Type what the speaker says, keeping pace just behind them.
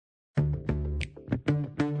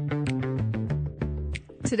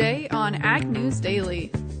today on Ag News Daily.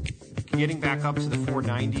 Getting back up to the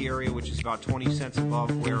 490 area, which is about 20 cents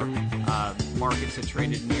above where markets had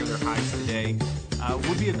traded near their highs today,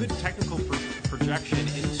 would be a good technical projection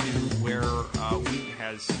into where wheat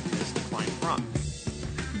has declined from.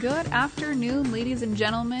 Good afternoon, ladies and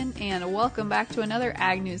gentlemen, and welcome back to another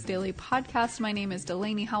Ag News Daily podcast. My name is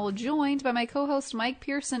Delaney Howell, joined by my co-host Mike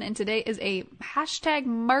Pearson, and today is a hashtag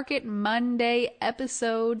Market Monday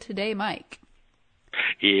episode. Today, Mike.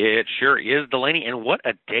 It sure is, Delaney, and what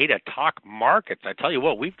a day to talk markets. I tell you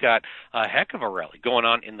what, we've got a heck of a rally going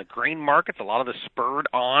on in the grain markets. A lot of this spurred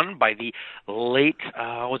on by the late,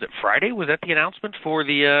 was it Friday? Was that the announcement for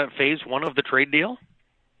the phase one of the trade deal?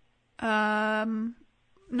 No,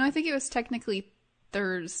 I think it was technically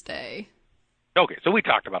Thursday. Okay, so we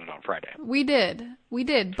talked about it on Friday. We did,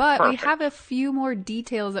 but Perfect. We have a few more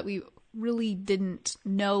details that we really didn't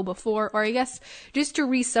know before, or I guess just to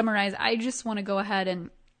re-summarize, I just want to go ahead and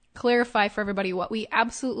clarify for everybody what we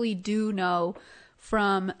absolutely do know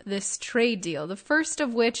from this trade deal. The first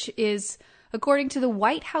of which is, according to the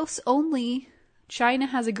White House only, China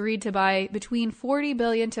has agreed to buy between $40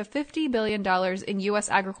 billion to $50 billion in U.S.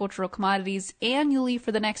 agricultural commodities annually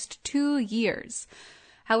for the next 2 years.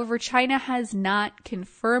 However, China has not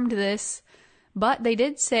confirmed this, but they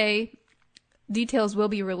did say details will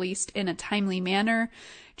be released in a timely manner.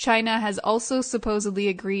 China has also supposedly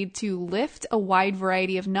agreed to lift a wide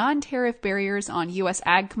variety of non-tariff barriers on U.S.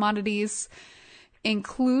 ag commodities,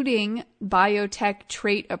 including biotech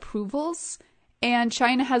trait approvals. And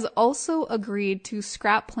China has also agreed to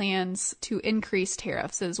scrap plans to increase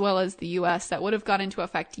tariffs, as well as the U.S. that would have gone into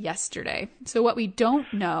effect yesterday. So what we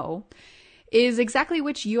don't know is exactly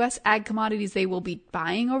which U.S. ag commodities they will be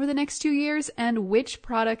buying over the next 2 years and which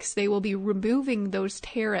products they will be removing those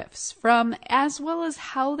tariffs from, as well as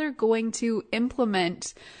how they're going to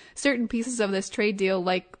implement certain pieces of this trade deal,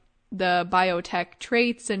 like the biotech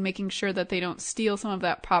traits, and making sure that they don't steal some of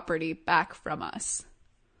that property back from us.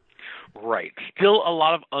 Right. Still a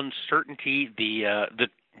lot of uncertainty. The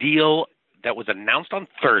deal that was announced on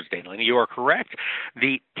Thursday, you are correct.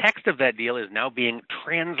 The text of that deal is now being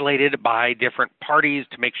translated by different parties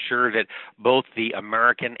to make sure that both the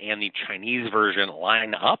American and the Chinese version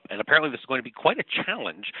line up. And apparently this is going to be quite a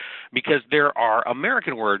challenge because there are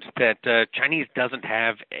American words that Chinese doesn't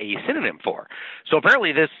have a synonym for. So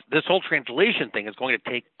apparently this whole translation thing is going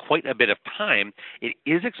to take quite a bit of time. It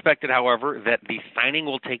is expected, however, that the signing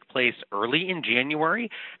will take place early in January,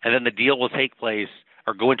 and then the deal will take place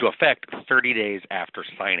or go into effect 30 days after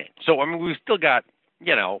signing. So, I mean, we've still got,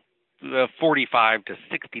 45 to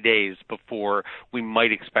 60 days before we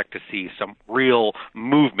might expect to see some real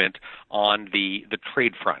movement on the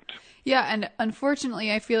trade front. Yeah, and unfortunately,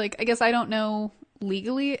 I guess I don't know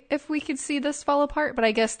legally if we could see this fall apart, but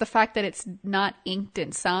I guess the fact that it's not inked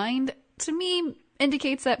and signed, to me,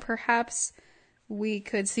 indicates that perhaps we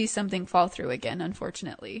could see something fall through again,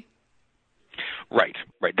 unfortunately. Right.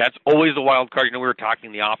 That's always the wild card. We were talking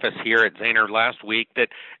in the office here at Zaner last week that,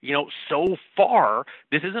 so far,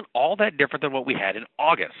 this isn't all that different than what we had in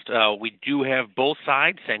August. We do have both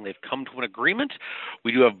sides saying they've come to an agreement.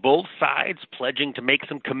 We do have both sides pledging to make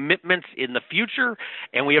some commitments in the future.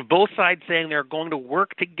 And we have both sides saying they're going to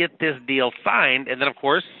work to get this deal signed. And then, of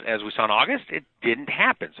course, as we saw in August, it didn't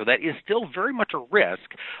happen. So that is still very much a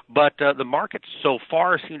risk. But the markets so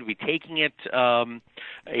far seem to be taking it and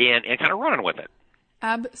kind of running with it.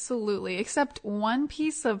 Absolutely. Except one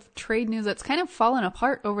piece of trade news that's kind of fallen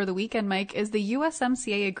apart over the weekend, Mike, is the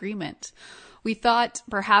USMCA agreement. We thought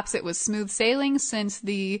perhaps it was smooth sailing since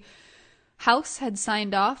the House had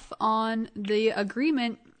signed off on the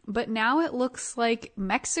agreement, but now it looks like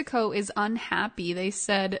Mexico is unhappy. They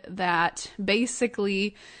said that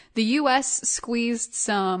basically the U.S. squeezed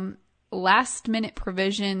some last-minute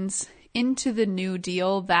provisions into the new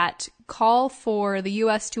deal that call for the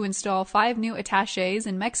U.S. to install 5 new attachés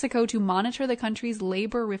in Mexico to monitor the country's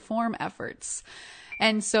labor reform efforts.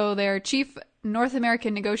 And so their chief North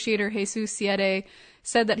American negotiator, Jesus Siede,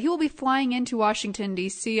 said that he will be flying into Washington,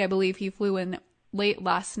 D.C. I believe he flew in late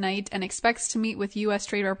last night and expects to meet with U.S.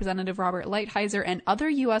 Trade Representative Robert Lighthizer and other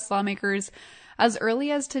U.S. lawmakers as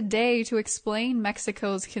early as today to explain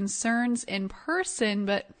Mexico's concerns in person,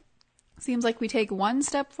 but seems like we take one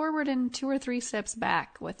step forward and 2 or 3 steps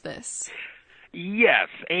back with this. Yes,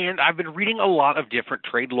 and I've been reading a lot of different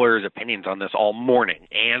trade lawyers' opinions on this all morning,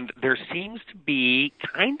 and there seems to be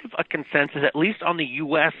kind of a consensus, at least on the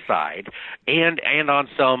U.S. side, and on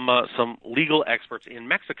some legal experts in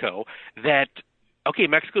Mexico, that, okay,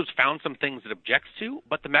 Mexico's found some things it objects to,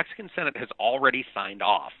 but the Mexican Senate has already signed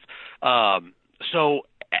off. So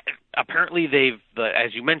apparently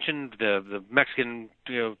as you mentioned, the Mexican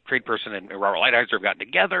trade person and Robert Lighthizer have gotten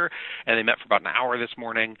together, and they met for about an hour this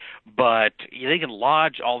morning. But they can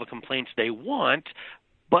lodge all the complaints they want.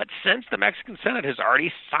 But since the Mexican Senate has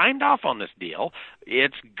already signed off on this deal,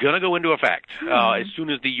 it's going to go into effect as soon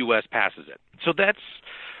as the U.S. passes it. So that's,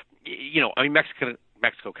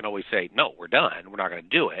 Mexico can always say, no, we're done. We're not going to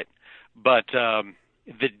do it. But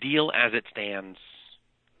the deal as it stands,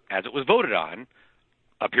 as it was voted on,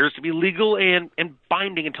 appears to be legal and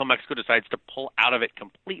binding until Mexico decides to pull out of it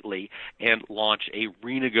completely and launch a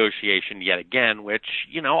renegotiation yet again, which,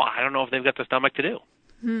 I don't know if they've got the stomach to do.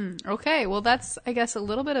 Okay, well, that's, I guess, a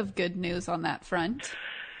little bit of good news on that front.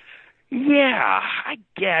 Yeah, I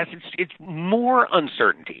guess. It's more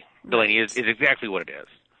uncertainty, Delaney, is exactly what it is.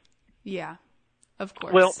 Yeah, of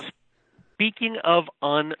course. Well, speaking of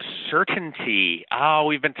uncertainty,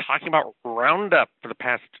 we've been talking about Roundup for the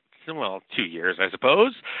past 2 years, I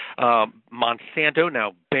suppose. Monsanto,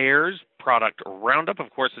 now Bayer's product Roundup,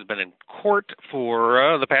 of course, has been in court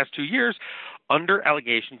for the past 2 years under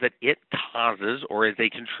allegations that it causes or is a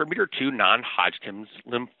contributor to non-Hodgkin's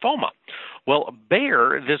lymphoma. Well,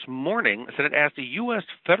 Bayer this morning said it asked the U.S.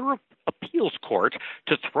 Federal Appeals Court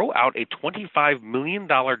to throw out a $25 million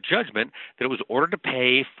judgment that it was ordered to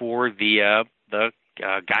pay for the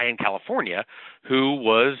guy in California who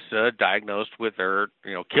was diagnosed with or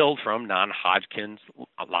killed from non-Hodgkin's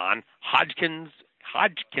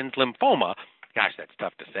lymphoma. Gosh, that's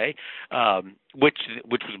tough to say. Which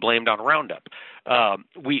was blamed on Roundup.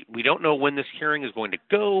 We don't know when this hearing is going to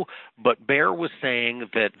go, but Bayer was saying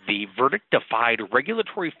that the verdict defied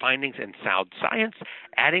regulatory findings and sound science,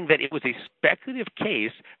 adding that it was a speculative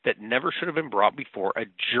case that never should have been brought before a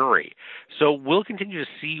jury. So we'll continue to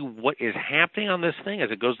see what is happening on this thing as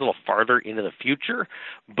it goes a little farther into the future.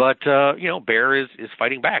 But Bayer is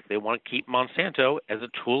fighting back. They want to keep Monsanto as a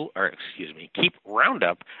tool, keep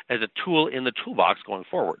Roundup as a tool in the toolbox going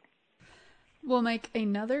forward. Well, Mike,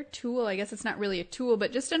 another tool, I guess it's not really a tool,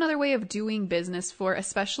 but just another way of doing business for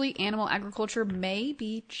especially animal agriculture may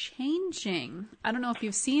be changing. I don't know if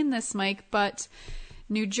you've seen this, Mike, but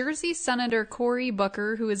New Jersey Senator Cory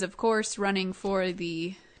Booker, who is, of course, running for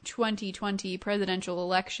the 2020 presidential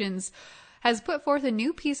elections, has put forth a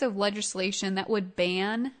new piece of legislation that would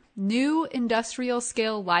ban new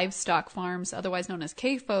industrial-scale livestock farms, otherwise known as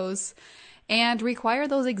CAFOs, and require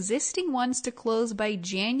those existing ones to close by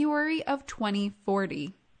January of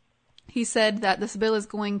 2040. He said that this bill is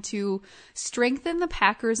going to strengthen the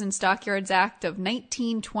Packers and Stockyards Act of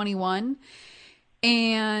 1921,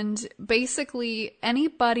 and basically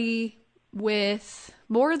anybody with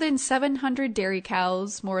more than 700 dairy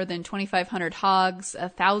cows, more than 2,500 hogs,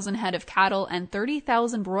 1,000 head of cattle, and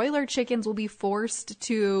 30,000 broiler chickens will be forced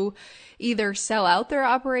to either sell out their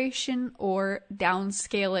operation or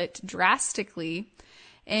downscale it drastically.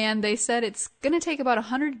 And they said it's going to take about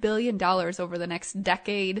 $100 billion over the next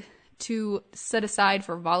decade to set aside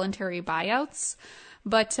for voluntary buyouts.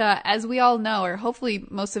 But as we all know, or hopefully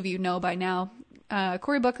most of you know by now,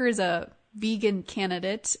 Cory Booker is a vegan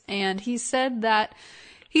candidate, and he said that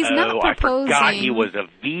he's not proposing... I forgot he was a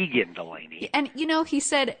vegan, Delaney. And, he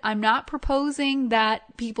said, I'm not proposing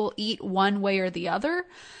that people eat one way or the other.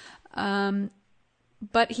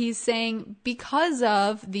 But he's saying because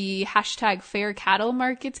of the hashtag Fair Cattle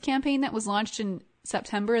Markets campaign that was launched in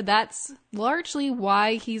September, that's largely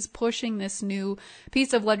why he's pushing this new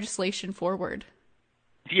piece of legislation forward.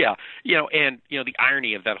 Yeah, and the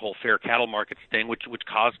irony of that whole fair cattle markets thing, which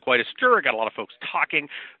caused quite a stir, got a lot of folks talking.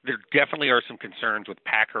 There definitely are some concerns with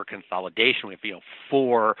packer consolidation. We have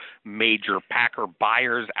 4 major packer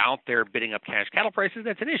buyers out there bidding up cash cattle prices.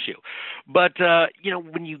 That's an issue. But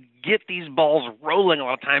when you get these balls rolling, a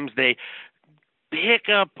lot of times they pick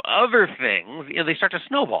up other things. They start to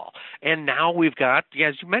snowball. And now we've got,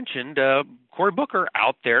 as you mentioned, Cory Booker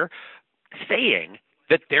out there saying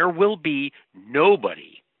that there will be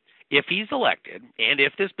nobody, if he's elected, and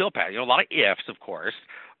if this bill passes, a lot of ifs, of course,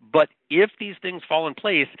 but if these things fall in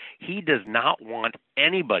place, he does not want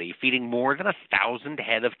anybody feeding more than 1,000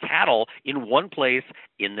 head of cattle in one place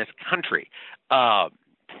in this country.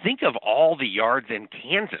 Think of all the yards in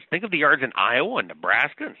Kansas. Think of the yards in Iowa and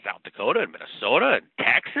Nebraska and South Dakota and Minnesota and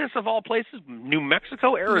Texas, of all places, New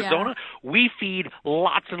Mexico, Arizona. Yeah. We feed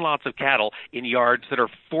lots and lots of cattle in yards that are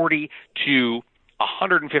 40 to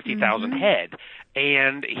 150,000 head,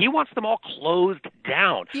 and he wants them all closed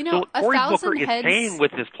down. So Cory Booker is saying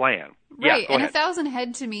with this plan. Right, and 1,000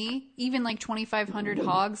 head to me, even like 2,500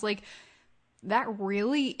 hogs, like that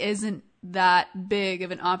really isn't that big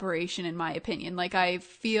of an operation in my opinion. Like I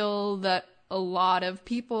feel that a lot of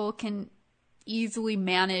people can easily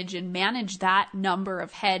manage that number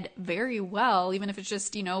of head very well, even if it's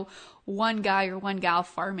just, one guy or one gal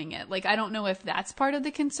farming it. Like, I don't know if that's part of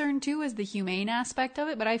the concern too, is the humane aspect of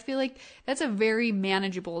it, but I feel like that's a very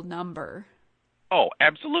manageable number. Oh,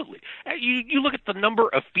 absolutely. You look at the number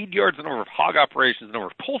of feed yards, the number of hog operations, the number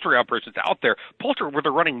of poultry operations out there. Poultry, where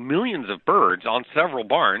they're running millions of birds on several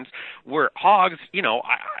barns, where hogs,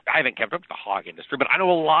 I haven't kept up with the hog industry, but I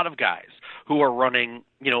know a lot of guys who are running,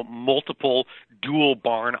 multiple dual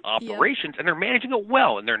barn operations, and they're managing it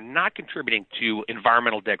well, and they're not contributing to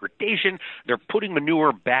environmental degradation. They're putting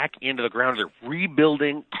manure back into the ground. They're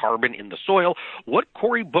rebuilding carbon in the soil. What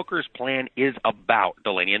Cory Booker's plan is about,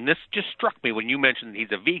 Delaney, and this just struck me when you mentioned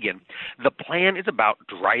he's a vegan, the plan is about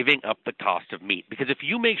driving up the cost of meat. Because if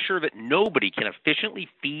you make sure that nobody can efficiently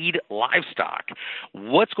feed livestock,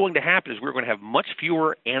 what's going to happen is we're going to have much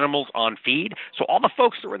fewer animals on feed. So all the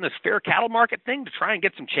folks that are in this fair cattle market thing to try and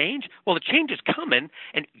get some change, well, the change is coming,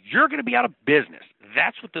 and you're going to be out of business.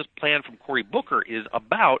 That's what this plan from Cory Booker is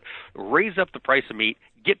about. Raise up the price of meat,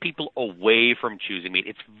 get people away from choosing meat.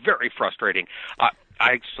 It's very frustrating. I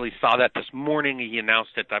actually saw that this morning. He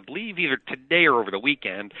announced it, I believe, either today or over the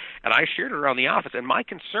weekend, and I shared it around the office. And my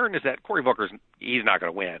concern is that Cory Booker's he's not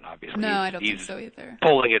going to win, obviously. No, I don't think so either.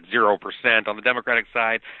 Polling at 0% on the Democratic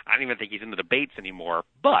side. I don't even think he's in the debates anymore.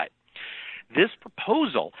 But this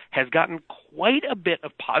proposal has gotten quite a bit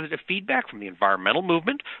of positive feedback from the environmental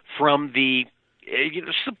movement, from the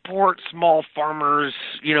support small farmers,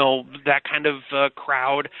 that kind of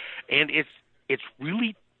crowd, and it's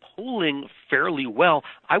really polling fairly well.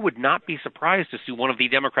 I would not be surprised to see one of the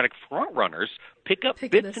Democratic frontrunners pick up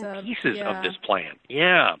bits and pieces of this plan.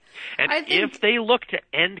 Yeah. And if they look to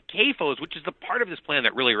end CAFOs, which is the part of this plan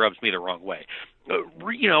that really rubs me the wrong way,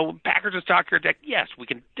 Packers and Stockyard Deck, yes, we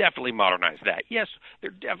can definitely modernize that. Yes,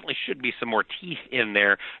 there definitely should be some more teeth in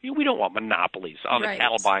there. We don't want monopolies on the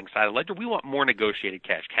cattle buying side of the ledger. We want more negotiated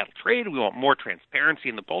cash cattle trade. We want more transparency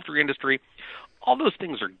in the poultry industry. All those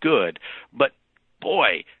things are good, but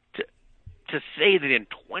boy, to say that in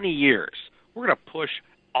 20 years we're going to push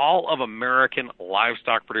all of American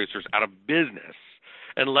livestock producers out of business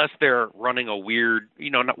unless they're running a weird,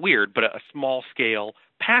 not weird, but a small-scale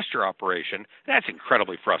pasture operation, that's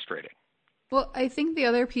incredibly frustrating. Well, I think the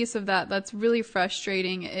other piece of that's really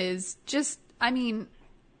frustrating is just, I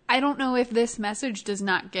don't know if this message does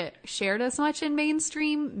not get shared as much in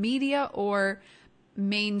mainstream media or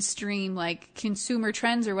mainstream, like, consumer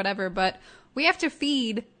trends or whatever, but we have to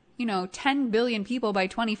feed 10 billion people by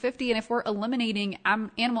 2050. And if we're eliminating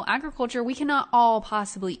animal agriculture, we cannot all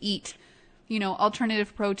possibly eat,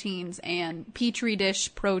 alternative proteins and petri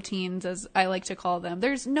dish proteins, as I like to call them.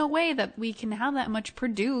 There's no way that we can have that much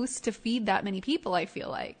produced to feed that many people, I feel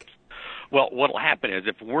like. Well, what will happen is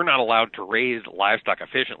if we're not allowed to raise livestock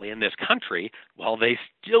efficiently in this country, well, they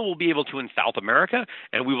still will be able to in South America,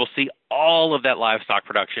 and we will see all of that livestock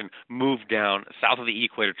production move down south of the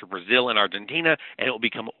equator to Brazil and Argentina, and it will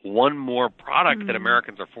become one more product that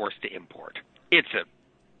Americans are forced to import. It's a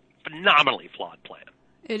phenomenally flawed plan.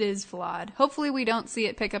 It is flawed. Hopefully we don't see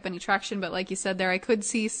it pick up any traction, but like you said there, I could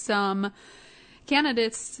see some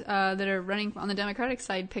candidates that are running on the Democratic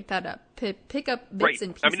side pick up bits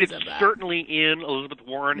and pieces it's of that. Certainly in Elizabeth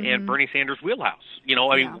Warren and Bernie Sanders' wheelhouse.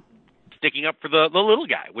 Sticking up for the little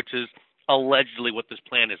guy, which is allegedly what this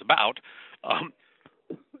plan is about. I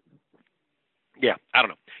don't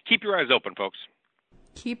know. Keep your eyes open, folks.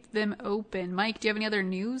 Keep them open. Mike, do you have any other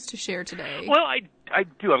news to share today? Well, I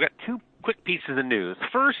do. I've got two quick pieces of news.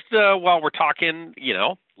 First, while we're talking,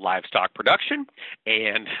 livestock production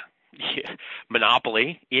and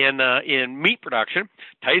monopoly in meat production,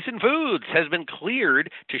 Tyson Foods has been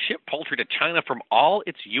cleared to ship poultry to China from all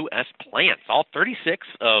its U.S. plants. All 36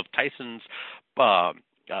 of Tyson's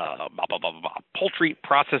poultry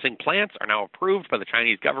processing plants are now approved by the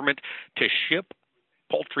Chinese government to ship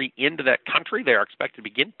poultry into that country. They are expected to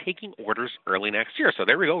begin taking orders early next year. So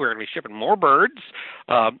there we go. We're going to be shipping more birds,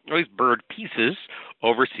 or at least bird pieces,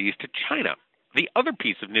 overseas to China. The other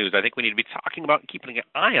piece of news I think we need to be talking about and keeping an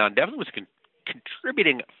eye on, definitely was a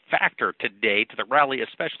contributing factor today to the rally,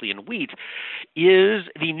 especially in wheat, is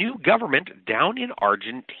the new government down in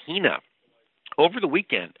Argentina. Over the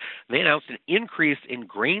weekend, they announced an increase in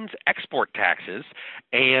grains export taxes,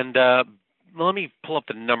 and let me pull up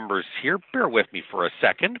the numbers here. Bear with me for a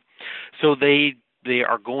second. So they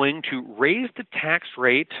are going to raise the tax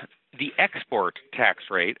rate, the export tax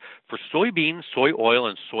rate for soybeans, soy oil,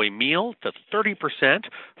 and soy meal to 30%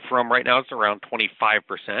 from right now it's around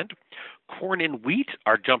 25%. corn and wheat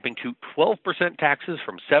are jumping to 12% taxes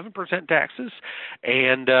from 7% taxes.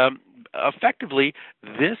 And effectively,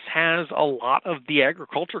 this has a lot of the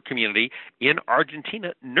agriculture community in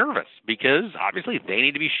Argentina nervous because obviously they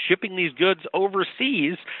need to be shipping these goods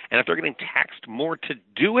overseas, and if they're getting taxed more to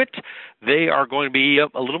do it, they are going to be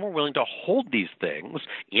a little more willing to hold these things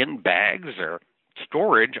in bags or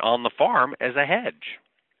storage on the farm as a hedge.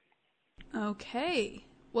 Okay.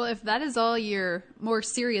 Well, if that is all your more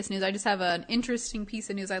serious news, I just have an interesting piece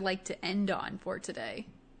of news I'd like to end on for today.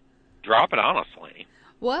 Drop it on us, Laney.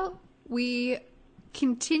 Well, we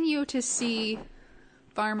continue to see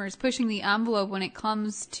farmers pushing the envelope when it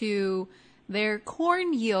comes to their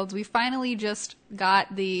corn yields. We finally just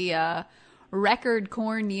got the record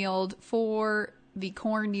corn yield for the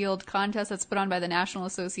corn yield contest that's put on by the National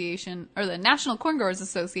Association, or the National Corn Growers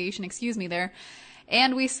Association, there.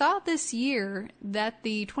 And we saw this year that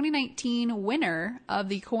the 2019 winner of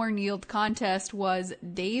the corn yield contest was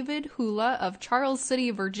David Hula of Charles City,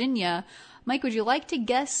 Virginia. Mike, would you like to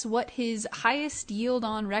guess what his highest yield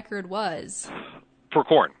on record was? For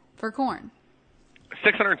corn. For corn.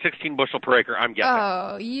 616 bushel per acre, I'm guessing.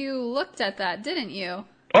 Oh, you looked at that, didn't you?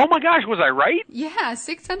 Oh my gosh, was I right? Yeah,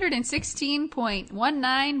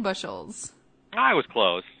 616.19 bushels. I was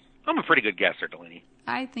close. I'm a pretty good guesser, Delaney.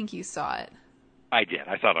 I think you saw it. I did.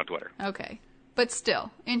 I saw it on Twitter. Okay. But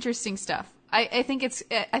still, interesting stuff. I think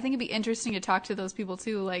it'd be interesting to talk to those people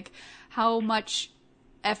too, like how much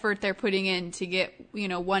effort they're putting in to get,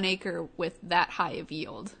 1 acre with that high of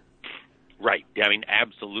yield. Right. Yeah, I mean,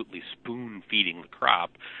 absolutely spoon feeding the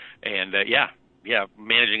crop, and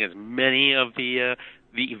managing as many of the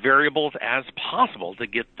variables as possible to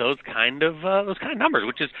get those kind of numbers,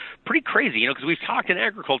 which is pretty crazy, because we've talked in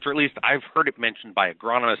agriculture, at least I've heard it mentioned by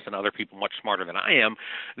agronomists and other people much smarter than I am,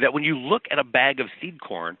 that when you look at a bag of seed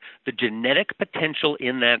corn, the genetic potential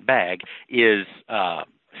in that bag is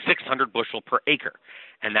 600 bushel per acre.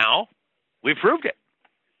 And now we've proved it.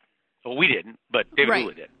 Well, we didn't, but David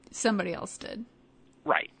Hula did. Somebody else did.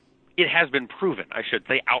 Right. It has been proven, I should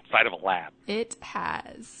say, outside of a lab. It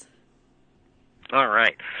has. All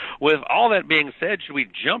right. With all that being said, should we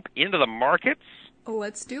jump into the markets?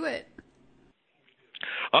 Let's do it.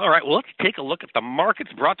 All right. Well, let's take a look at the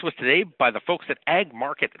markets brought to us today by the folks at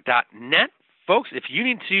agmarket.net. Folks, if you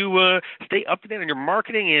need to stay up to date on your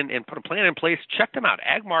marketing and put a plan in place, check them out,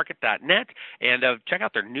 agmarket.net, and check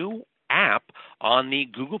out their new app on the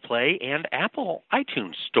Google Play and Apple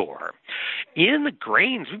iTunes store. In the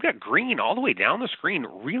grains, we've got green all the way down the screen,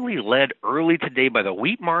 really led early today by the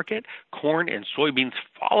wheat market. Corn and soybeans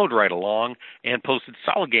followed right along and posted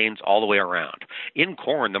solid gains all the way around. In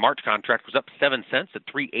corn, the March contract was up 7 cents at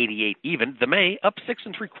 3.88 even. The May up 6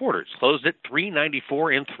 3/4, closed at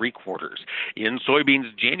 3.94 3/4. In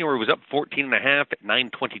soybeans, January was up 14.5 at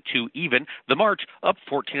 9.22 even. The March up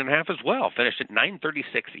 14.5 as well, finished at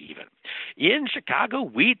 9.36 even. In Chicago,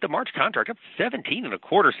 wheat, the March contract up 17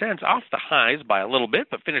 1/4 cents, off the highs by a little bit,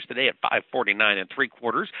 but finished today at 5.49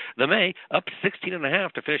 3/4. The May up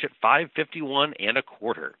 16.5 to finish at 5.51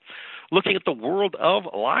 1/4. Looking at the world of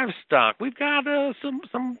livestock, we've got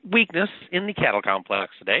some weakness in the cattle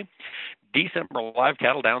complex today. December live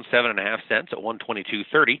cattle down 7.5 cents at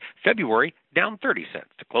 122.30. February down 30 cents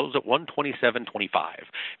to close at 127.25.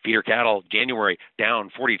 Feeder cattle January down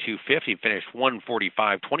 42.50, finished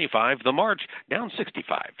 145.25. The March down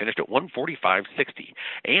 65, finished at 145.60.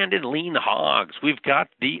 And in lean hogs, we've got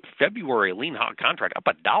the February lean hog contract up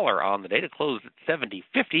 $1 on the day to close at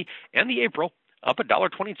 70.50, and the April up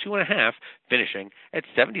 $1.22.5, finishing at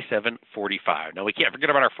 77.45. Now, we can't forget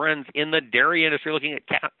about our friends in the dairy industry looking at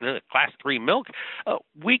Class 3 milk.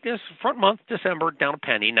 Weakness front month, December, down a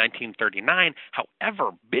penny, 19.39. However,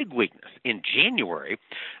 big weakness in January,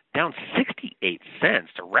 down 68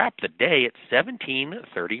 cents to wrap the day at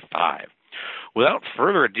 17.35. Without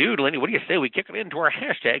further ado, Delaney, what do you say we kick it into our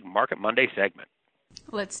hashtag Market Monday segment?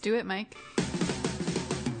 Let's do it, Mike.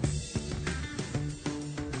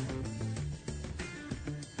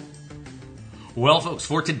 Well, folks,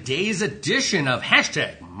 for today's edition of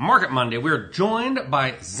Hashtag Market Monday, we're joined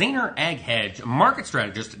by Zaner Ag Hedge market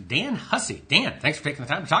strategist Dan Hussey. Dan, thanks for taking the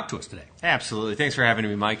time to talk to us today. Absolutely. Thanks for having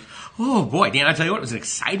me, Mike. Oh, boy, Dan, I tell you what, it was an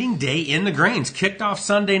exciting day in the grains. Kicked off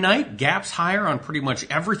Sunday night, gaps higher on pretty much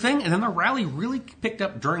everything, and then the rally really picked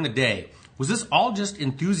up during the day. Was this all just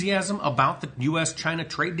enthusiasm about the U.S.-China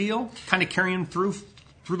trade deal kind of carrying through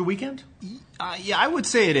through the weekend? Yeah, I would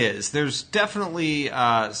say it is. There's definitely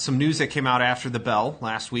some news that came out after the bell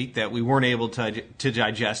last week that we weren't able to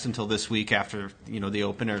digest until this week after the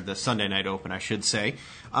open, or the Sunday night open, I should say.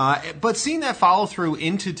 But seeing that follow through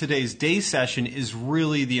into today's day session is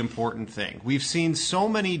really the important thing. We've seen so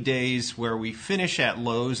many days where we finish at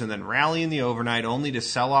lows and then rally in the overnight only to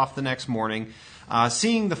sell off the next morning.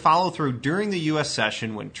 Seeing the follow through during the U.S.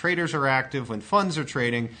 session when traders are active, when funds are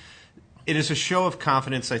trading. It is a show of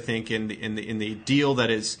confidence, I think, in the deal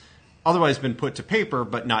that has otherwise been put to paper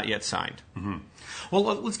but not yet signed. Mm-hmm. Well,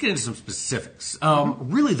 let's get into some specifics.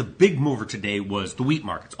 Really, the big mover today was the wheat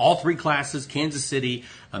markets. All three classes, Kansas City,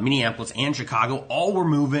 Minneapolis, and Chicago, all were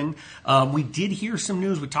moving. We did hear some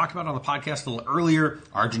news we talked about on the podcast a little earlier.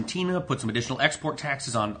 Argentina put some additional export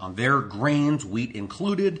taxes on their grains, wheat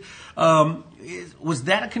included. Was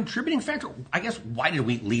that a contributing factor? I guess, why did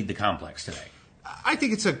wheat lead the complex today? I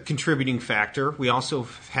think it's a contributing factor. We also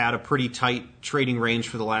had a pretty tight trading range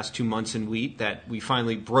for the last 2 months in wheat that we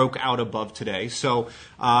finally broke out above today. So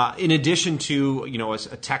in addition to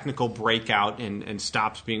a technical breakout and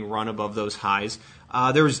stops being run above those highs,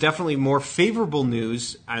 there was definitely more favorable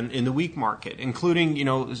news in the wheat market, including,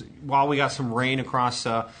 while we got some rain across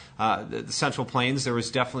the Central Plains, there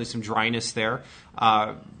was definitely some dryness there.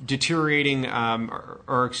 Deteriorating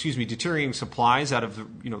supplies out of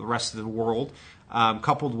the rest of the world,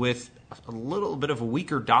 coupled with a little bit of a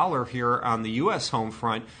weaker dollar here on the U.S. home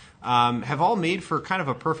front, have all made for kind of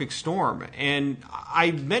a perfect storm. And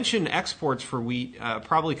I mentioned exports for wheat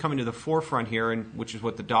probably coming to the forefront here, and which is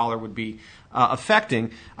what the dollar would be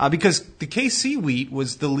affecting, because the KC wheat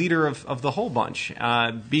was the leader of the whole bunch,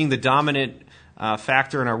 being the dominant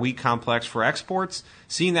factor in our wheat complex for exports.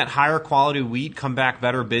 Seeing that higher quality wheat come back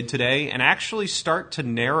better bid today and actually start to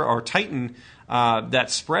narrow or tighten that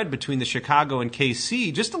spread between the Chicago and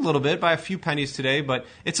KC just a little bit by a few pennies today, but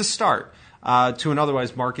it's a start to an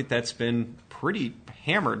otherwise market that's been pretty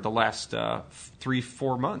hammered the last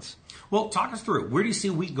 3-4 months. Well, talk us through it. Where do you see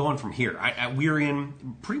wheat going from here? We're in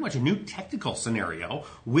pretty much a new technical scenario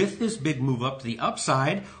with this big move up to the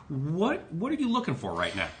upside. What are you looking for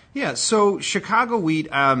right now? Yeah, so Chicago wheat,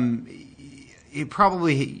 it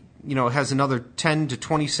probably has another 10 to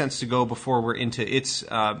 20 cents to go before we're into its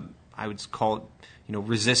I would call it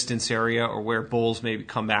resistance area, or where bulls maybe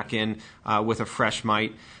come back in with a fresh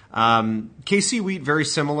mite. KC wheat, very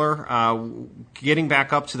similar, getting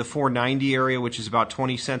back up to the 490 area, which is about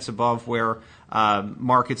 20 cents above where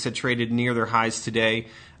markets had traded near their highs today.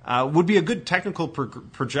 Would be a good technical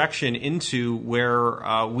projection into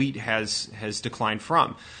where wheat has declined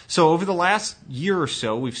from. So over the last year or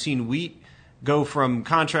so, we've seen wheat go from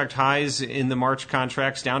contract highs in the March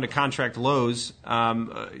contracts down to contract lows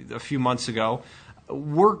a few months ago.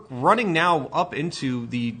 We're running now up into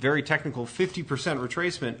the very technical 50%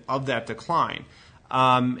 retracement of that decline.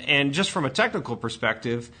 And just from a technical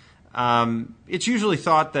perspective, it's usually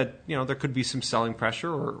thought that there could be some selling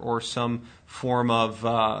pressure or some form of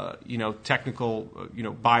technical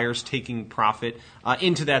buyers taking profit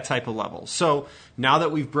into that type of level. So now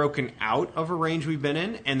that we've broken out of a range we've been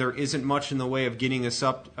in, and there isn't much in the way of getting us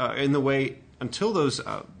up in the way until those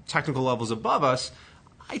technical levels above us,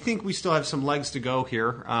 I think we still have some legs to go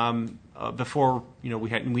here before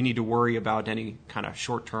we need to worry about any kind of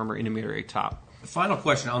short-term or intermediate top. Final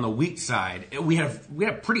question on the wheat side. We had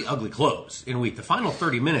a pretty ugly close in wheat. The final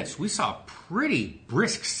 30 minutes, we saw a pretty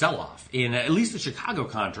brisk sell-off in at least the Chicago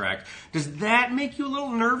contract. Does that make you a little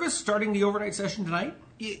nervous starting the overnight session tonight?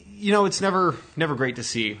 It's never great to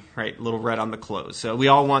see, right, a little red on the close. So we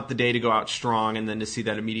all want the day to go out strong and then to see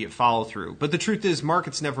that immediate follow-through. But the truth is,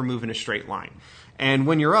 markets never move in a straight line. And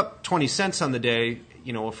when you're up 20 cents on the day,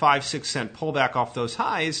 a 5-6 cent pullback off those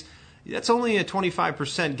highs, that's only a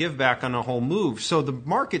 25% give back on a whole move. So the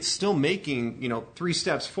market's still making, 3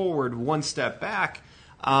 steps forward, 1 step back,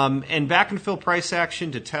 and back and fill price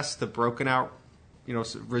action to test the broken out,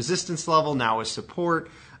 resistance level now as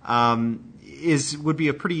support would be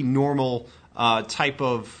a pretty normal type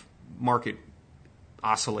of market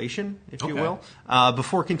oscillation, if you will,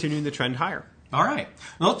 before continuing the trend higher. All right.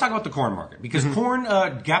 Now let's talk about the corn market, because corn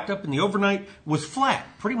gapped up in the overnight, was flat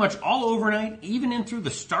pretty much all overnight, even in through the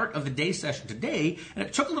start of the day session today, and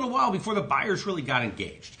it took a little while before the buyers really got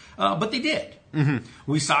engaged. But they did. Mm-hmm.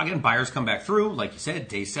 We saw, again, buyers come back through. Like you said,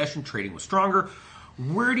 day session trading was stronger.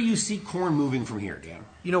 Where do you see corn moving from here, Dan?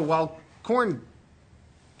 While corn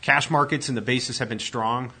cash markets and the basis have been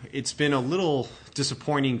strong, it's been a little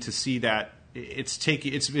disappointing to see that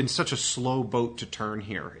it's been such a slow boat to turn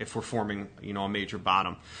here if we're forming a major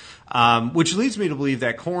bottom, which leads me to believe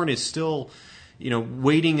that corn is still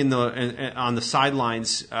waiting on the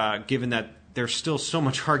sidelines, given that there's still so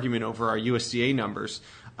much argument over our USDA numbers.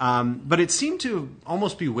 But it seemed to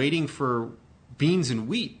almost be waiting for beans and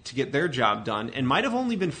wheat to get their job done, and might have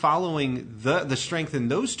only been following the strength in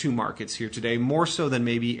those two markets here today, more so than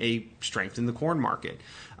maybe a strength in the corn market.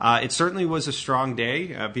 It certainly was a strong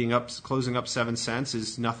day. Closing up 7 cents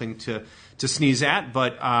is nothing to sneeze at,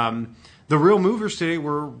 but the real movers today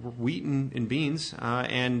were wheat and beans,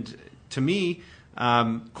 and to me,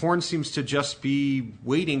 corn seems to just be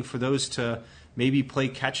waiting for those to maybe play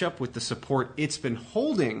catch up with the support it's been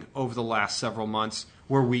holding over the last several months,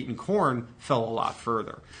 where wheat and corn fell a lot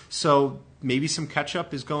further. So maybe some catch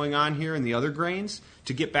up is going on here in the other grains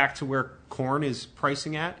to get back to where corn is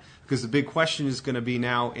pricing at, because the big question is going to be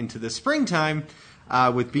now into the springtime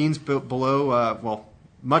with beans below,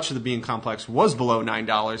 much of the bean complex was below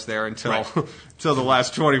 $9 there until until the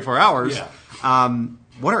last 24 hours. Yeah.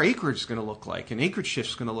 What are acreage going to look like, and acreage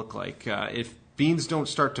shifts going to look like? If beans don't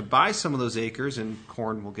start to buy some of those acres, and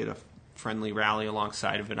corn will get a friendly rally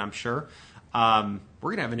alongside of it, I'm sure, we're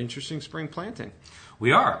going to have an interesting spring planting.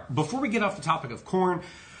 We are. Before we get off the topic of corn,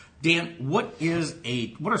 Dan, what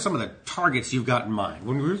are some of the targets you've got in mind?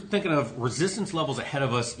 When we're thinking of resistance levels ahead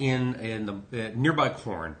of us in the nearby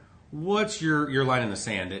corn, what's your line in the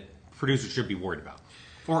sand that producers should be worried about?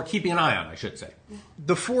 Or keeping an eye on, I should say.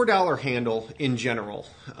 The $4 handle in general,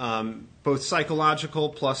 both psychological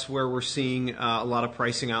plus where we're seeing a lot of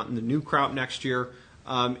pricing out in the new crop next year,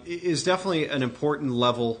 is definitely an important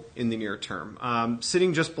level in the near term.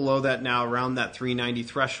 Sitting just below that now, around that 390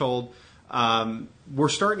 threshold, we're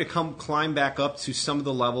starting to climb back up to some of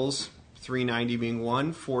the levels, 390 being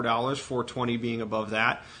one, $4, 420 being above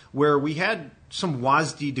that, where we had some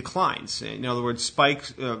WASD declines. In other words,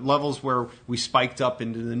 levels where we spiked up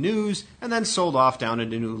into the news and then sold off down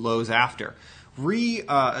into new lows after.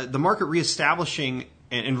 The market reestablishing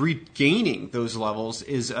and regaining those levels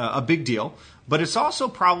is a big deal, but it's also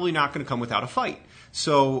probably not going to come without a fight.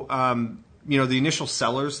 So, the initial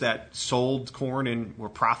sellers that sold corn and were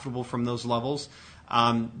profitable from those levels,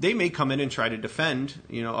 they may come in and try to defend,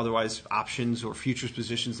 otherwise options or futures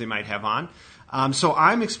positions they might have on. So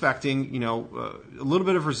I'm expecting, a little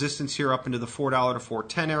bit of resistance here up into the $4 to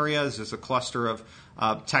 $4.10 areas. There's a cluster of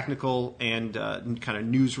technical and kind of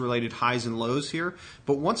news-related highs and lows here.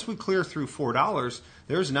 But once we clear through $4,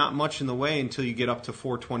 there's not much in the way until you get up to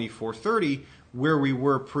 $4.20, $4.30, where we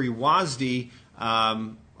were pre-WASD.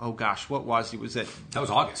 What WASD was that? That was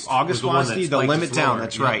August. August WASD, the limit down.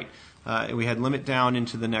 That's right. We had limit down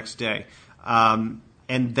into the next day. And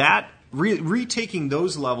that retaking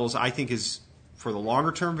those levels, I think, is for the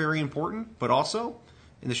longer term very important, but also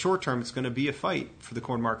in the short term, it's going to be a fight for the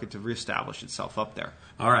corn market to reestablish itself up there.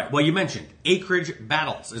 All right. Well, you mentioned acreage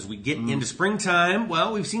battles. As we get into springtime,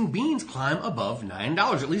 well, we've seen beans climb above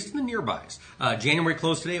 $9, at least in the nearbys. January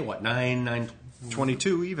closed today at what,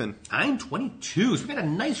 9.22 even. 9.22. So we've had a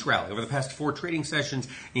nice rally over the past 4 trading sessions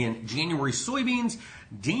in January soybeans.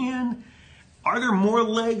 Dan, are there more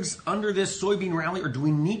legs under this soybean rally, or do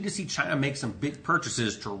we need to see China make some big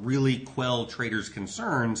purchases to really quell traders'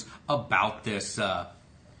 concerns about this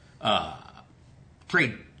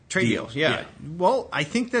trade deal? Yeah. Well, I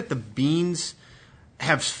think that the beans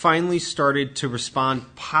have finally started to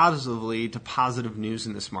respond positively to positive news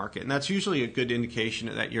in this market, and that's usually a good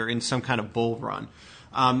indication that you're in some kind of bull run.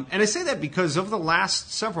 And I say that because over the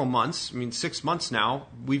last several months, 6 months now,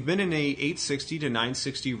 we've been in a 860 to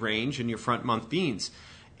 960 range in your front month beans.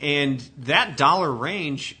 And that dollar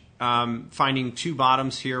range, finding 2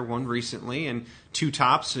 bottoms here, one recently, and 2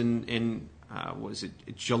 tops in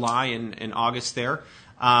July and August there,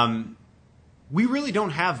 we really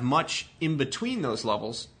don't have much in between those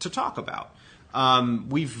levels to talk about.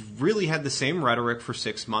 We've really had the same rhetoric for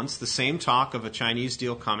 6 months, the same talk of a Chinese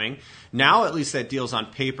deal coming. Now, at least that deal's on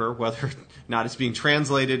paper, whether or not it's being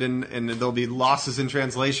translated and there'll be losses in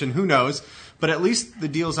translation, who knows. But at least the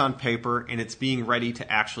deal's on paper and it's being ready to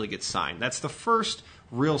actually get signed. That's the first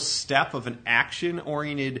real step of an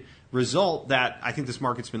action-oriented result that I think this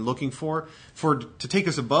market's been looking for to take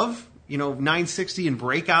us above, 960 and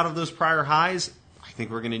break out of those prior highs. I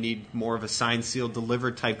think we're going to need more of a signed, sealed,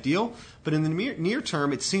 delivered type deal. But in the near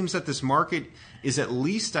term, it seems that this market is at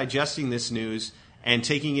least digesting this news and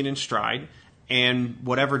taking it in stride. And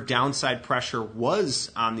whatever downside pressure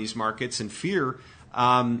was on these markets and fear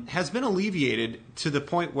has been alleviated to the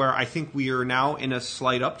point where I think we are now in a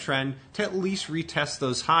slight uptrend to at least retest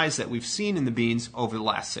those highs that we've seen in the beans over the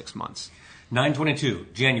last 6 months.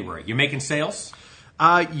 9/22, January. You making sales?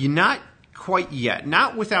 You're not quite yet,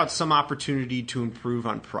 not without some opportunity to improve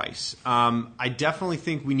on price. I definitely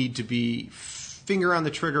think we need to be finger on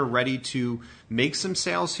the trigger, ready to make some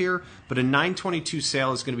sales here. But a 922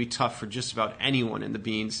 sale is going to be tough for just about anyone in the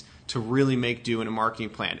beans to really make do in a marketing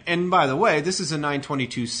plan. And by the way, this is a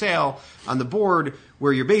 922 sale on the board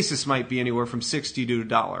where your basis might be anywhere from 60 to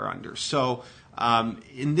 $1 under. So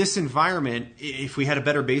in this environment, if we had a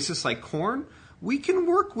better basis like corn, we can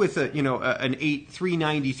work with an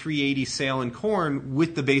 390, 380 sale in corn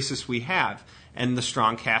with the basis we have and the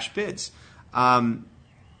strong cash bids.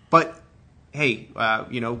 But hey,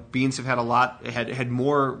 beans have had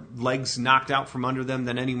more legs knocked out from under them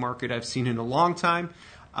than any market I've seen in a long time.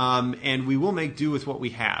 And we will make do with what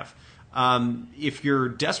we have. If you're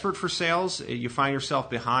desperate for sales, you find yourself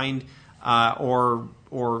behind, or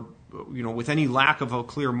with any lack of a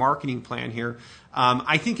clear marketing plan here,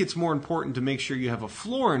 I think it's more important to make sure you have a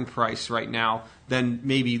floor in price right now than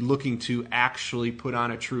maybe looking to actually put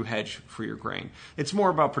on a true hedge for your grain. It's more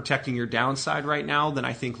about protecting your downside right now than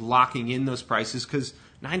I think locking in those prices, because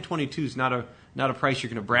 922 is not a price you're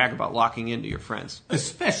going to brag about locking into your friends.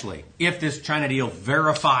 Especially if this China deal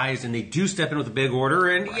verifies and they do step in with a big order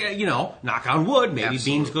and, knock on wood, maybe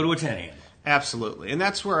Absolutely. beans go to a 10 handle. Absolutely. And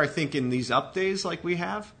that's where I think in these up days like we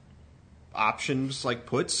have, options like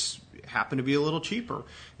puts happen to be a little cheaper.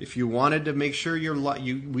 If you wanted to make sure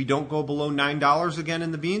we don't go below $9 again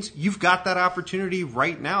in the beans, you've got that opportunity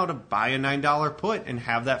right now to buy a $9 put and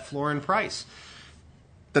have that floor in price.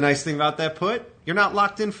 The nice thing about that put, you're not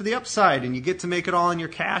locked in for the upside, and you get to make it all in your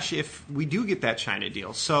cash if we do get that China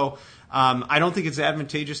deal. So I don't think it's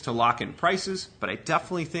advantageous to lock in prices, but I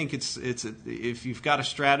definitely think if you've got a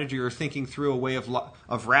strategy or thinking through a way of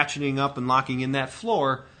ratcheting up and locking in that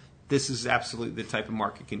floor, this is absolutely the type of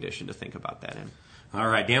market condition to think about that in. All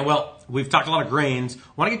right, Dan. Well, we've talked a lot of grains.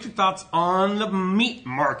 Want to get your thoughts on the meat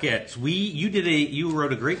markets? You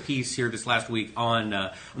wrote a great piece here this last week on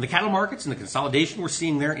the cattle markets and the consolidation we're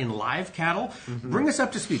seeing there in live cattle. Mm-hmm. Bring us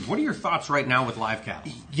up to speed. What are your thoughts right now with live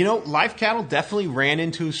cattle? Live cattle definitely ran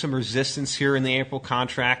into some resistance here in the April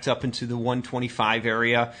contract up into the 125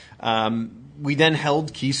 area. We then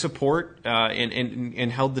held key support and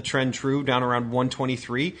held the trend true down around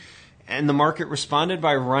 123. And the market responded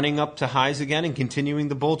by running up to highs again and continuing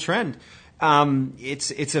the bull trend.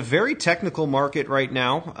 It's a very technical market right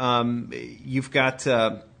now. You've got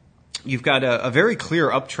a very clear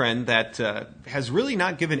uptrend that has really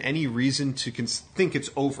not given any reason to think it's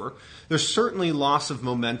over. There's certainly loss of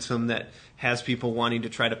momentum that has people wanting to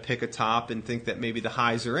try to pick a top and think that maybe the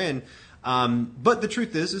highs are in. But the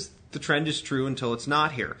truth is the trend is true until it's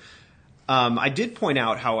not here. I did point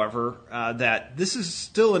out, however, that this is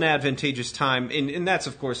still an advantageous time, and that's,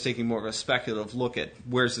 of course, taking more of a speculative look at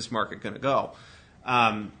where's this market going to go.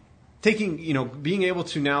 Being able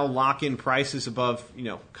to now lock in prices above,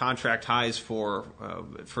 contract highs for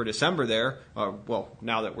December there,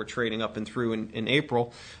 now that we're trading up and through in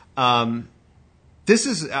April, this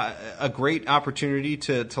is a great opportunity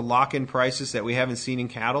to lock in prices that we haven't seen in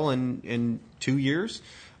cattle in 2 years.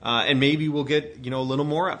 And maybe we'll get, a little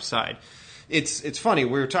more upside. It's funny.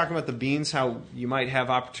 We were talking about the beans, how you might have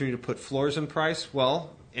opportunity to put floors in price. Well,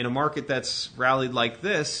 in a market that's rallied like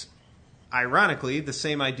this, ironically, the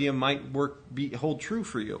same idea might hold true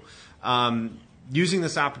for you. Using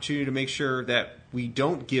this opportunity to make sure that we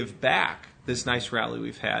don't give back this nice rally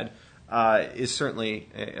we've had is certainly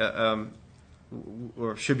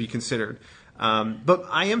or should be considered. But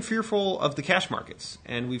I am fearful of the cash markets,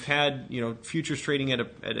 and we've had futures trading at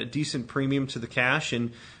a decent premium to the cash,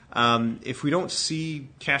 and if we don't see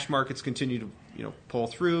cash markets continue to pull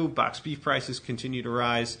through, box beef prices continue to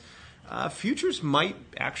rise, futures might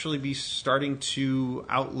actually be starting to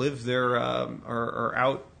outlive their or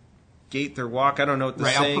outgate their walk. I don't know what the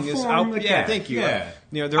saying is. Thank you. Yeah.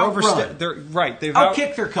 They're overstepped. They're right. They've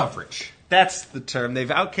outkicked their coverage. That's the term. They've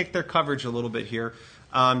outkicked their coverage a little bit here.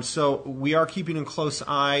 So we are keeping a close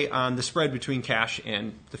eye on the spread between cash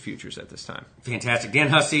and the futures at this time. Fantastic. Dan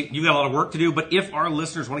Hussey, you've got a lot of work to do, but if our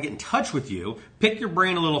listeners want to get in touch with you, pick your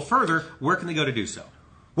brain a little further, where can they go to do so?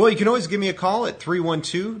 Well, you can always give me a call at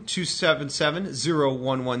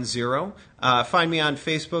 312-277-0110. Find me on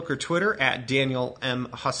Facebook or Twitter at Daniel M.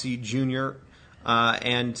 Hussey Jr.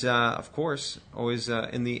 And, of course, always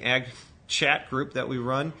in the Ag Chat group that we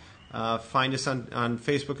run. Find us on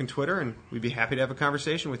Facebook and Twitter, and we'd be happy to have a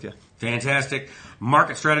conversation with you. Fantastic.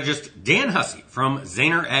 Market strategist Dan Hussey from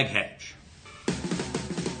Zaner Ag Hedge.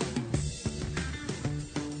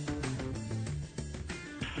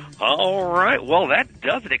 All right. Well, that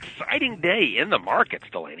does an exciting day in the markets,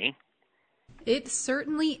 Delaney. It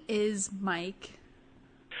certainly is, Mike.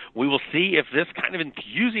 We will see if this kind of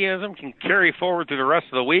enthusiasm can carry forward through the rest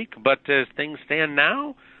of the week, but as things stand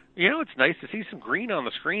now, It's nice to see some green on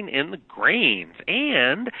the screen in the grains.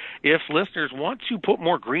 And if listeners want to put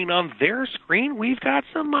more green on their screen, we've got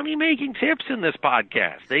some money-making tips in this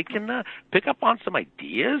podcast. They can pick up on some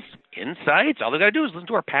ideas, insights. All they got to do is listen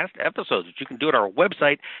to our past episodes, which you can do at our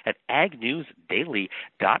website at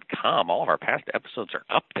agnewsdaily.com. All of our past episodes are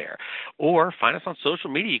up there. Or find us on social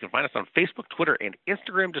media. You can find us on Facebook, Twitter, and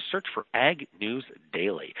Instagram. Just search for Ag News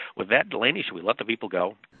Daily. With that, Delaney, should we let the people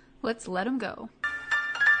go? Let's let them go.